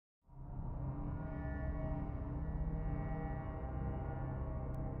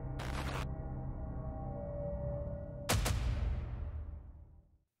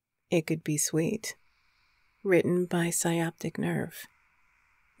It Could Be Sweet. Written by psyopticnerve.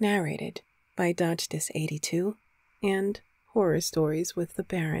 Narrated by DodgeThis 82 and Horror Stories with the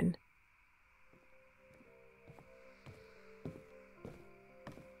Baron.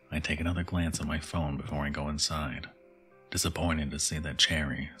 I take another glance at my phone before I go inside, disappointed to see that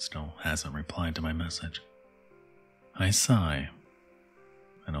Cherry still hasn't replied to my message. I sigh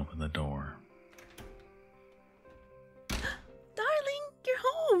and open the door. Darling, you're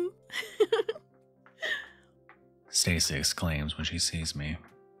home! Stacy exclaims when she sees me,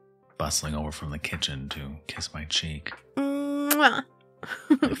 bustling over from the kitchen to kiss my cheek. Mwah.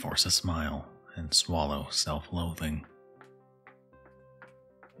 I force a smile and swallow self-loathing.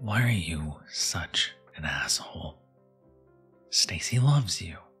 Why are you such an asshole? Stacy loves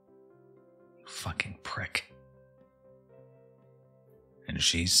you. You fucking prick. And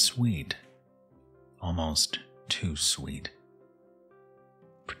she's sweet. Almost too sweet.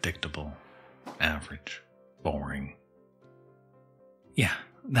 Predictable. Average. Boring. Yeah,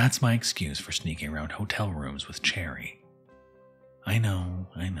 that's my excuse for sneaking around hotel rooms with Cherry. I know.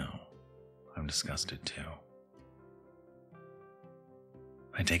 I'm disgusted too.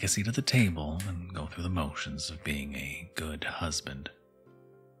 I take a seat at the table and go through the motions of being a good husband.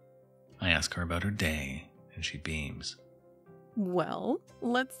 I ask her about her day, and she beams. Well,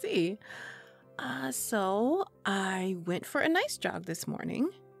 let's see. So I went for a nice jog this morning.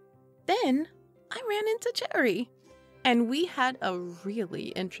 Then I ran into Cherry, and we had a really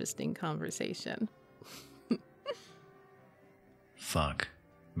interesting conversation. Fuck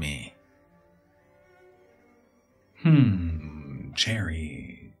me.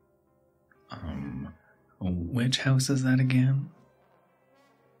 Cherry. Which house is that again?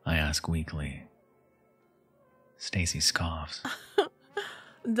 I ask weakly. Stacy scoffs.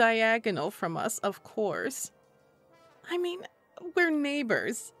 Diagonal from us, of course. I mean, we're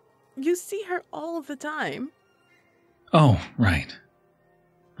neighbors. You see her all the time. Oh, right.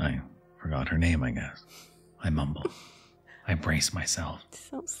 I forgot her name, I guess. I mumble. I brace myself.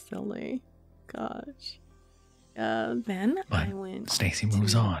 So silly. Gosh. Then But I went. Stacy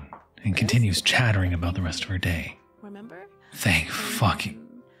moves on and continues chattering about the rest of her day. Remember? Thank fucking.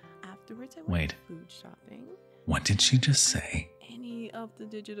 Afterwards, I went Wait. food shopping. What did she just say? Any of the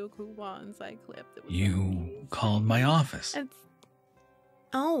digital coupons I clipped. It was You amazing. called my office.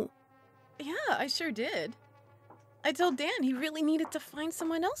 Oh, yeah, I sure did. I told Dan he really needed to find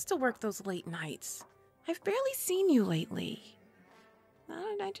someone else to work those late nights. I've barely seen you lately.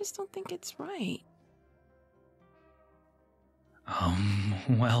 I just don't think it's right.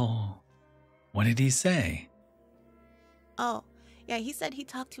 Well, what did he say? Oh, yeah, he said he'd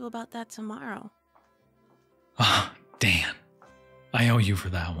talk to you about that tomorrow. Ah, Dan. I owe you for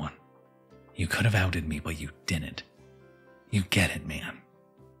that one. You could have outed me, but you didn't. You get it, man.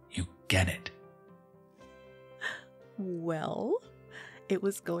 You get it. Well, it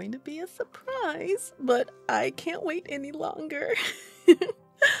was going to be a surprise, but I can't wait any longer.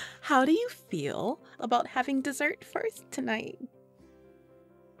 How do you feel about having dessert first tonight?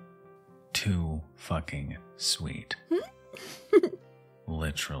 Too fucking sweet.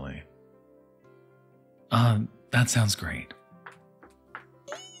 Literally. That sounds great.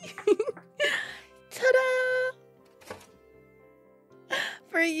 Ta-da!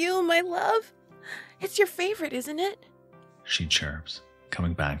 For you, my love. It's your favorite, isn't it? She chirps,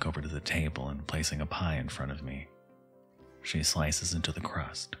 coming back over to the table and placing a pie in front of me. She slices into the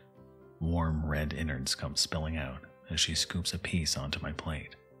crust. Warm red innards come spilling out as she scoops a piece onto my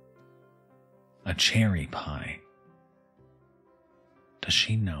plate. A cherry pie. Does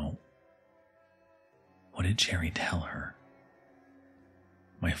she know? What did Cherry tell her?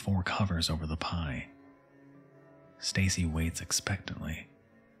 My fork hovers over the pie. Stacy waits expectantly.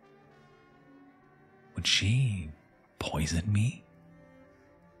 Would she poison me?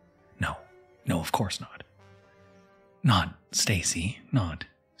 No, of course not. Not Stacy, not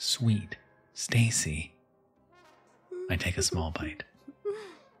sweet Stacy. I take a small bite.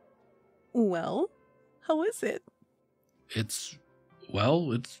 Well, how is it? It's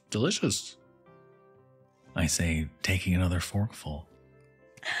delicious. I say, taking another forkful.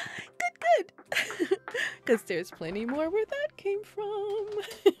 Good. Because there's plenty more where that came from.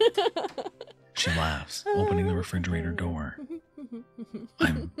 She laughs, opening the refrigerator door.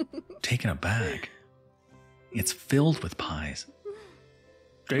 I'm taken aback. It's filled with pies.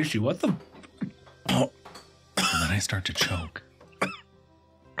 Stacy, what the... And then I start to choke.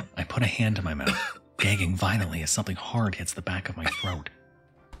 I put a hand to my mouth, gagging violently as something hard hits the back of my throat.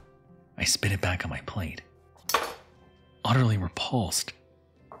 I spit it back on my plate. Utterly repulsed,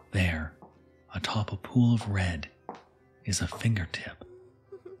 there, atop a pool of red, is a fingertip.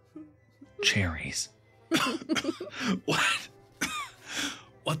 cherries. What?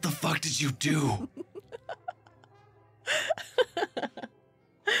 What the fuck did you do?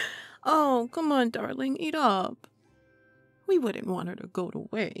 Oh, come on, darling, eat up. We wouldn't want her to go to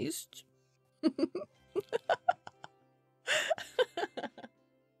waste.